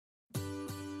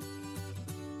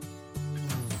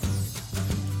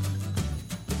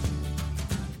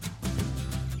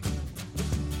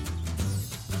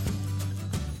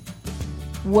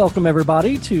Welcome,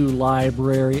 everybody, to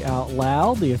Library Out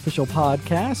Loud, the official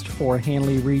podcast for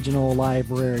Handley Regional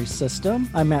Library System.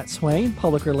 I'm Matt Swain,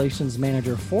 Public Relations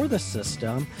Manager for the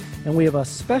system, and we have a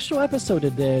special episode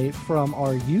today from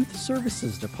our Youth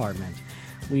Services Department.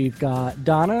 We've got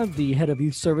Donna, the Head of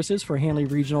Youth Services for Handley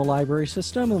Regional Library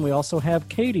System, and we also have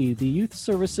Katie, the Youth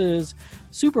Services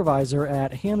Supervisor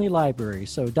at Handley Library.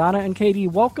 So Donna and Katie,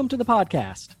 welcome to the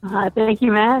podcast. Thank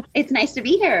you, Matt. It's nice to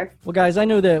be here. Well, guys, I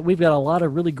know that we've got a lot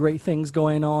of really great things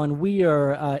going on. We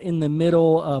are in the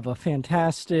middle of a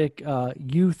fantastic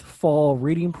youth fall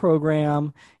reading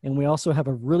program, and we also have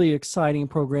a really exciting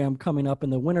program coming up in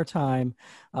the wintertime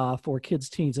for kids,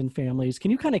 teens, and families.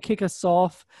 Can you kind of kick us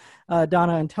off,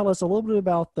 Donna, and tell us a little bit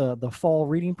about the fall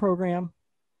reading program?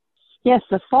 Yes,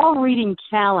 the Fall Reading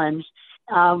Challenge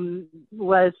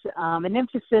was an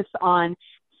emphasis on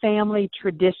family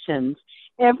traditions.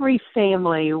 Every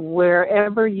family,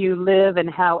 wherever you live and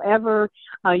however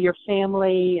your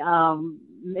family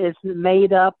is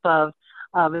made up of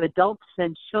adults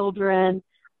and children,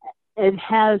 it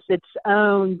has its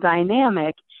own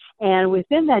dynamic. And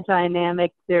within that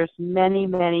dynamic, there's many,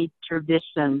 many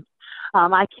traditions.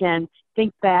 I can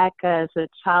think back as a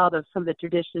child of some of the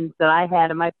traditions that I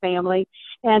had in my family,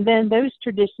 and then those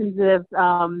traditions have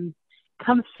come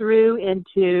through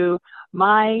into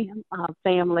my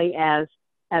family as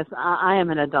I am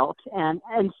an adult, and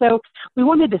so we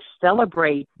wanted to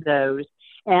celebrate those.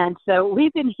 And so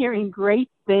we've been hearing great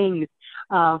things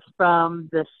from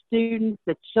the students,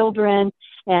 the children,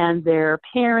 and their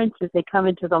parents as they come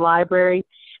into the library.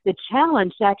 The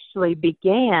challenge actually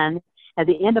began at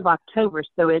the end of October,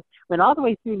 so it went all the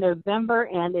way through November,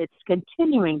 and it's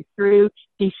continuing through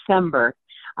December.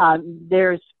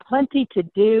 There's plenty to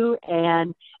do,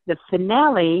 and the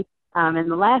finale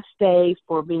and the last day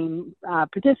for being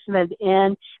participant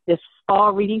in this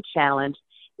Fall Reading Challenge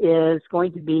is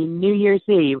going to be New Year's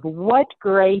Eve. What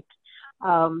great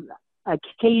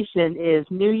occasion is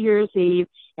New Year's Eve,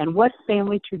 and what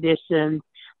family traditions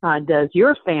does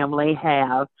your family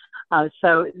have?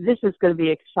 So this is going to be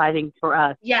exciting for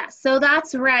us. Yeah, so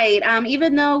that's right.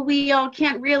 Even though we all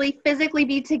can't really physically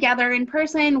be together in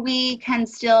person, we can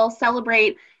still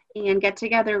celebrate and get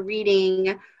together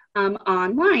reading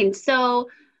online. So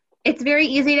it's very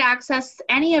easy to access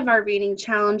any of our reading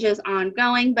challenges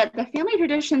ongoing, but the Family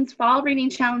Traditions Fall Reading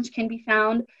Challenge can be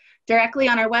found directly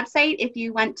on our website if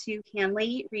you went to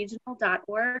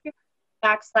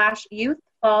handleyregional.org/youth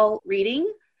fall reading.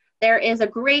 There is a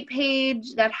great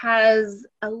page that has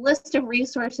a list of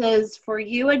resources for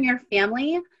you and your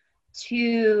family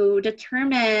to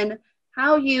determine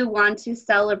how you want to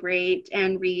celebrate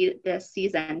and read this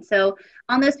season. So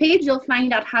on this page, you'll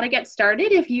find out how to get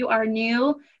started. If you are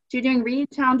new to doing reading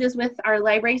challenges with our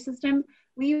library system,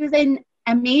 we use an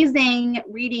amazing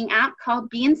reading app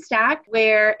called Beanstack,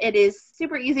 where it is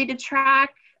super easy to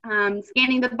track,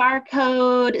 scanning the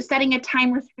barcode, setting a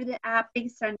timer through the app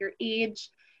based on your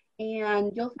age.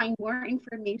 And you'll find more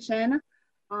information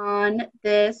on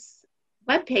this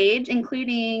webpage,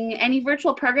 including any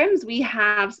virtual programs we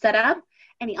have set up,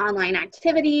 any online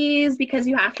activities, because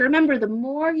you have to remember, the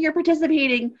more you're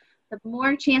participating, the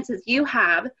more chances you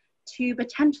have to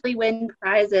potentially win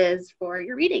prizes for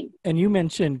your reading. And you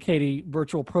mentioned, Katie,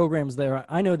 virtual programs there.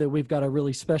 I know that we've got a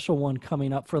really special one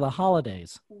coming up for the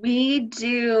holidays. We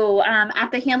do. At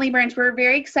the Handley branch, we're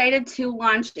very excited to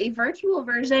launch a virtual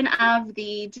version of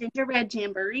the Gingerbread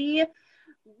Jamboree.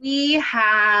 We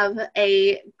have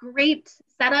a great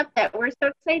setup that we're so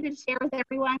excited to share with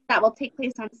everyone that will take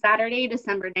place on Saturday,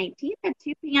 December 19th at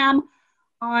 2 p.m.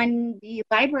 on the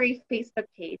library Facebook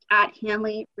page at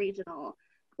Handley Regional.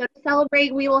 So to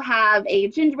celebrate, we will have a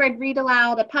gingerbread read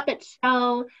aloud, a puppet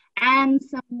show, and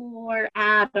some more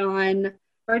add-on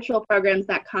virtual programs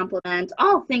that complement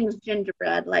all things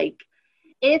gingerbread. Like,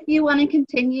 if you want to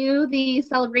continue the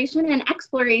celebration and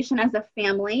exploration as a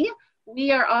family,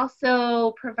 we are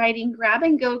also providing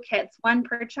grab-and-go kits, one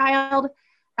per child,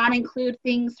 that include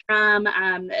things from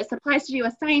supplies to do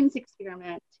a science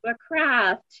experiment, to a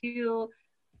craft, to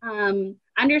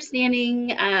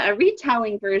understanding a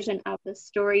retelling version of the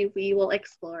story we will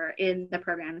explore in the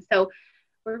program. So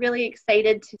we're really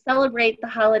excited to celebrate the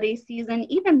holiday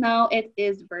season, even though it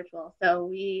is virtual. So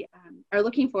we are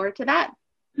looking forward to that.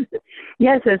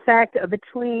 Yes, in fact,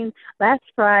 between last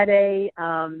Friday,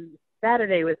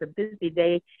 Saturday was a busy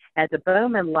day at the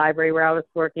Bowman Library where I was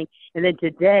working, and then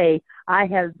today I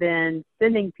have been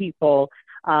sending people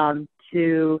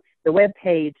to the web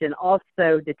page and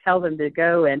also to tell them to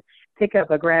go and pick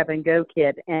up a grab-and-go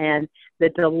kit. And the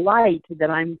delight that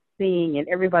I'm seeing in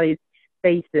everybody's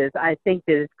faces, I think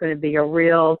that it's going to be a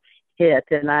real hit,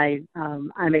 and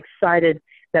I'm excited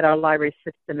that our library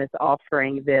system is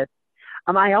offering this.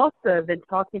 I also have been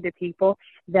talking to people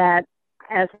that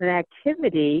as an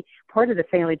activity, part of the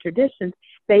family traditions,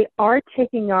 they are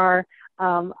taking our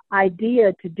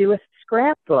idea to do a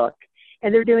scrapbook,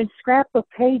 and they're doing scrapbook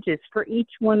pages for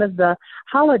each one of the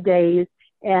holidays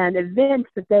and events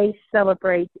that they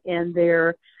celebrate in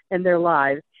their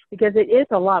lives, because it is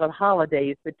a lot of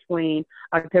holidays between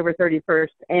October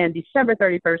 31st and December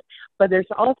 31st, but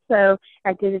there's also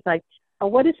activities like,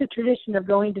 what is the tradition of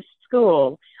going to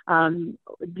school?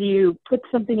 Do you put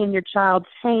something in your child's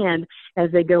hand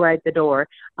as they go out the door?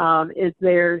 Is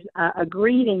there a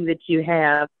greeting that you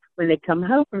have when they come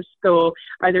home from school?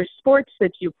 Are there sports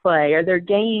that you play? Are there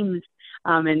games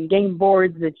and game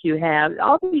boards that you have?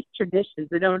 All these traditions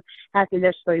that don't have to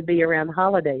necessarily be around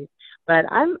holidays. But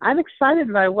I'm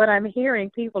excited by what I'm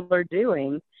hearing people are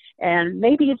doing, and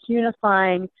maybe it's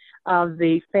unifying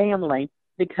the family,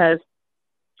 because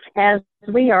as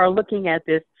we are looking at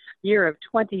this year of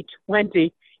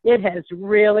 2020, it has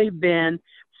really been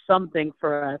something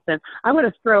for us. And I want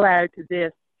to throw out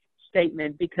this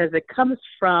statement because it comes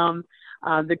from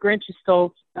The Grinch Who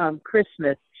Stole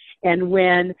Christmas. And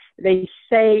when they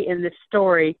say in the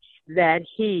story that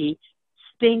he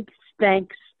stank,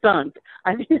 stunk,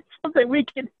 I think it's something we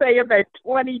can say about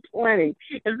 2020.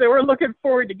 And so we're looking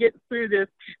forward to getting through this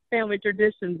family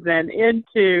traditions and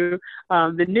into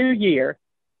the new year.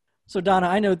 So Donna,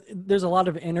 I know there's a lot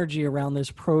of energy around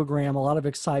this program, a lot of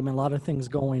excitement, a lot of things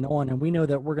going on, and we know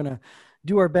that we're going to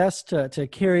do our best to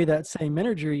carry that same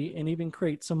energy and even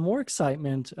create some more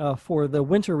excitement for the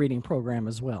winter reading program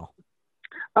as well.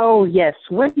 Oh, yes,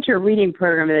 winter reading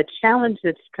program. The challenge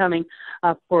that's coming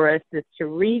up for us is to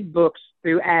read books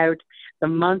throughout the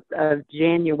month of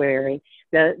January.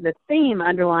 The theme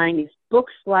underlying is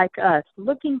books like us,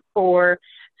 looking for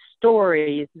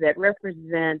stories that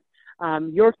represent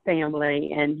your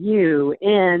family and you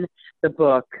in the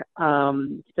book.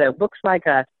 So Books Like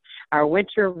Us, our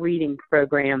winter reading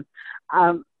program.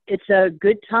 It's a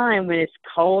good time when it's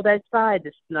cold outside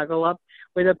to snuggle up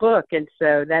with a book. And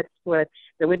so that's what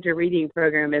the winter reading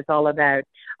program is all about.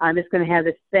 It's going to have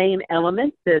the same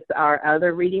elements as our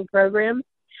other reading programs.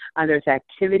 There's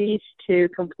activities to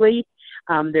complete.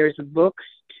 There's books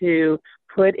to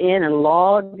put in and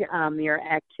log your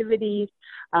activities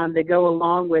that go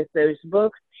along with those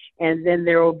books. And then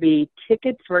there will be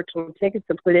tickets, virtual tickets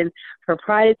to put in for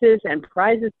prizes and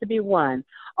prizes to be won,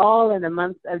 all in the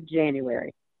month of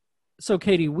January. So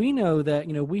Katie, we know that,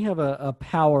 we have a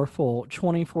powerful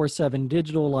 24/7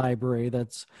 digital library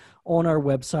that's on our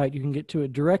website. You can get to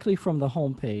it directly from the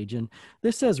homepage. And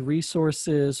this has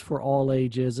resources for all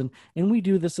ages. And we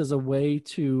do this as a way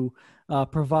to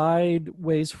provide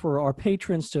ways for our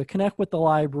patrons to connect with the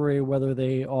library, whether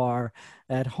they are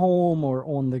at home or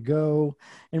on the go,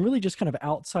 and really just kind of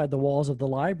outside the walls of the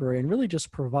library, and really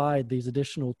just provide these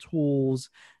additional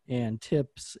tools and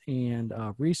tips and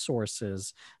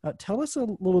resources. Tell us a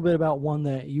little bit about one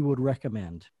that you would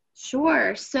recommend.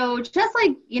 Sure. So just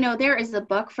like, there is a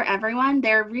book for everyone,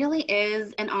 there really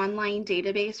is an online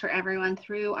database for everyone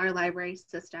through our library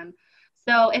system.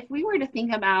 So if we were to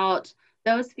think about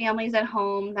those families at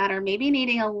home that are maybe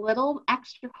needing a little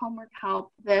extra homework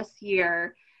help this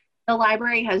year, the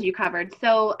library has you covered.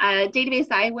 So a database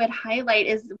I would highlight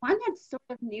is one that's sort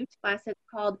of new to us. It's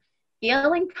called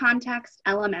Gale in Context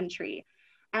Elementary.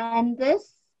 And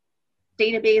this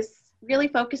database really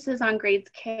focuses on grades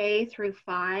K through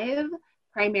 5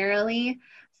 primarily.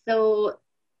 So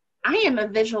I am a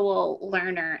visual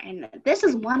learner, and this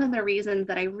is one of the reasons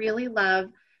that I really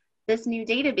love this new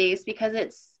database, because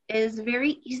it is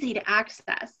very easy to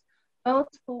access, both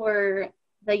for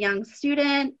the young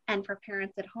student and for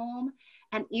parents at home,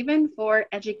 and even for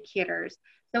educators.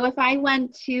 So if I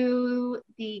went to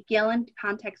the Gale in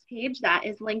Context page that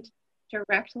is linked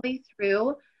directly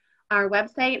through our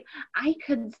website, I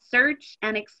could search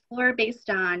and explore based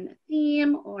on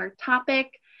theme or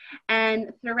topic.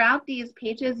 And throughout these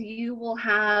pages, you will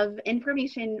have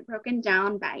information broken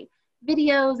down by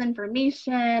videos,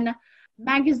 information,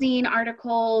 magazine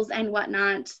articles, and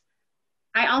whatnot.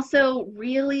 I also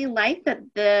really like that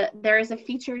there is a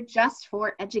feature just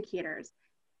for educators.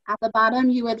 At the bottom,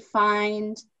 you would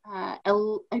find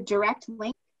a direct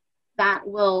link that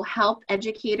will help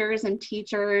educators and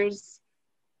teachers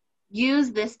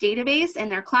use this database in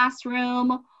their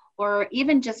classroom, or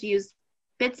even just use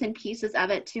bits and pieces of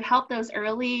it to help those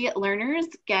early learners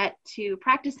get to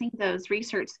practicing those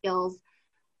research skills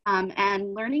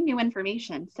and learning new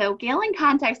information. So Gale in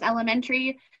Context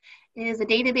Elementary is a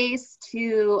database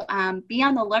to be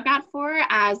on the lookout for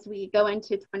as we go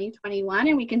into 2021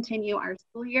 and we continue our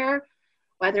school year,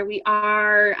 whether we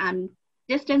are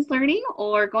distance learning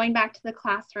or going back to the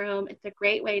classroom. It's a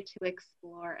great way to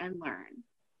explore and learn.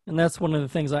 And that's one of the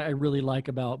things I really like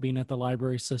about being at the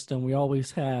library system. We always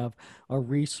have a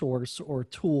resource or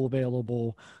tool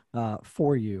available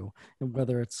for you, and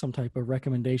whether it's some type of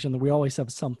recommendation, that we always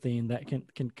have something that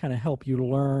can kind of help you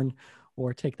learn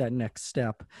or take that next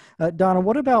step. Donna,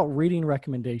 what about reading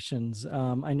recommendations?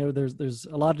 I know there's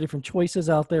a lot of different choices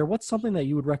out there. What's something that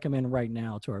you would recommend right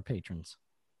now to our patrons?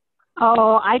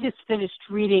 Oh, I just finished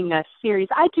reading a series.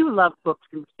 I do love books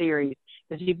and series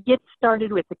because you get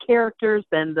started with the characters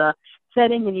and the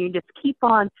setting and you just keep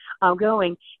on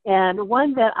going. And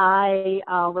one that I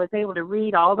was able to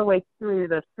read all the way through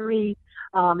the three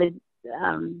books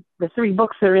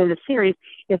that are in the series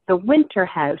is the Winter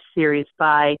House series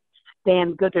by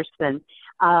Dan Gooderson.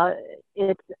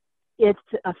 It's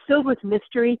filled with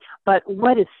mystery, but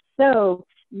what is so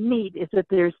neat is that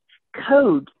there's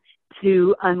codes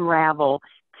to unravel,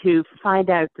 to find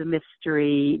out the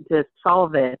mystery, to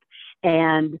solve it.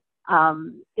 And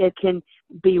it can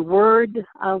be word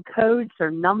codes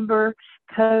or number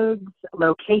codes,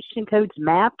 location codes,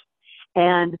 maps,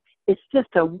 and it's just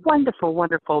a wonderful,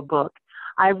 wonderful book.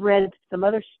 I've read some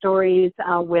other stories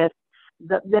with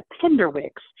the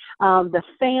Penderwicks, the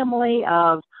family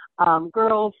of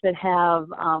girls that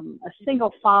have a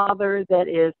single father that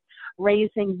is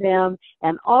raising them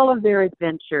and all of their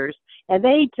adventures. And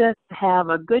they just have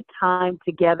a good time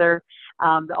together.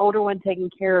 The older one taking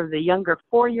care of the younger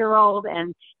 4-year-old,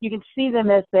 and you can see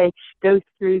them as they go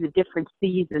through the different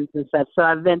seasons and stuff. So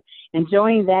I've been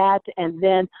enjoying that. And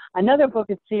then another book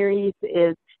of series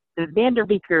is the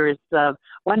Vanderbeekers of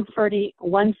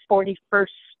 141st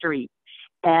Street.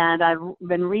 And I've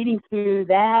been reading through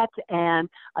that, and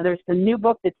there's a new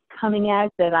book that's coming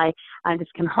out that I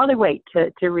just can hardly wait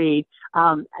to read.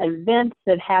 Events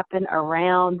that happen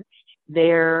around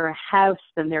their house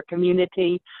and their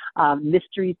community,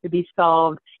 mysteries to be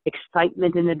solved,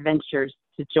 excitement and adventures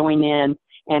to join in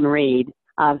and read.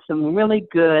 Some really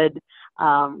good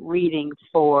reading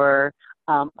for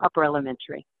upper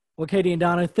elementary. Well, Katie and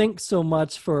Donna, thanks so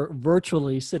much for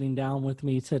virtually sitting down with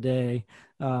me today.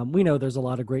 We know there's a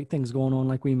lot of great things going on,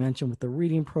 like we mentioned, with the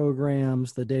reading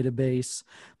programs, the database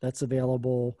that's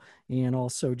available, and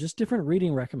also just different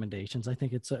reading recommendations. I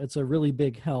think it's a really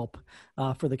big help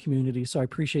for the community, so I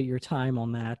appreciate your time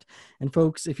on that. And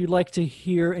folks, if you'd like to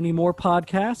hear any more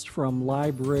podcasts from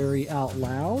Library Out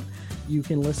Loud, you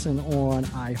can listen on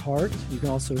iHeart. You can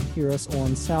also hear us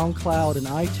on SoundCloud and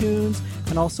iTunes,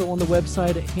 and also on the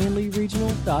website at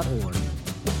hanleyregional.org.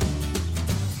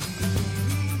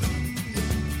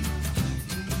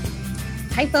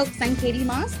 Hi folks, I'm Katie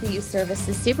Moss, the Youth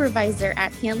Services Supervisor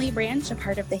at Hanley Branch, a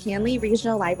part of the Hanley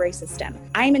Regional Library System.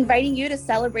 I'm inviting you to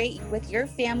celebrate with your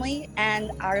family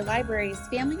and our library's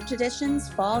Family Traditions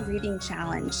Fall Reading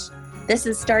Challenge. This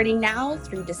is starting now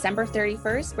through December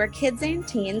 31st, where kids and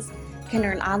teens can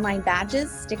earn online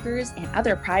badges, stickers, and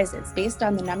other prizes based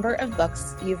on the number of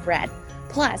books you've read.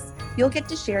 Plus, you'll get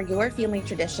to share your family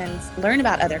traditions, learn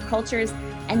about other cultures,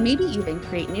 and maybe even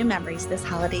create new memories this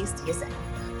holiday season.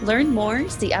 Learn more,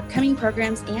 see upcoming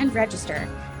programs, and register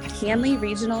at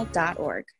hanleyregional.org.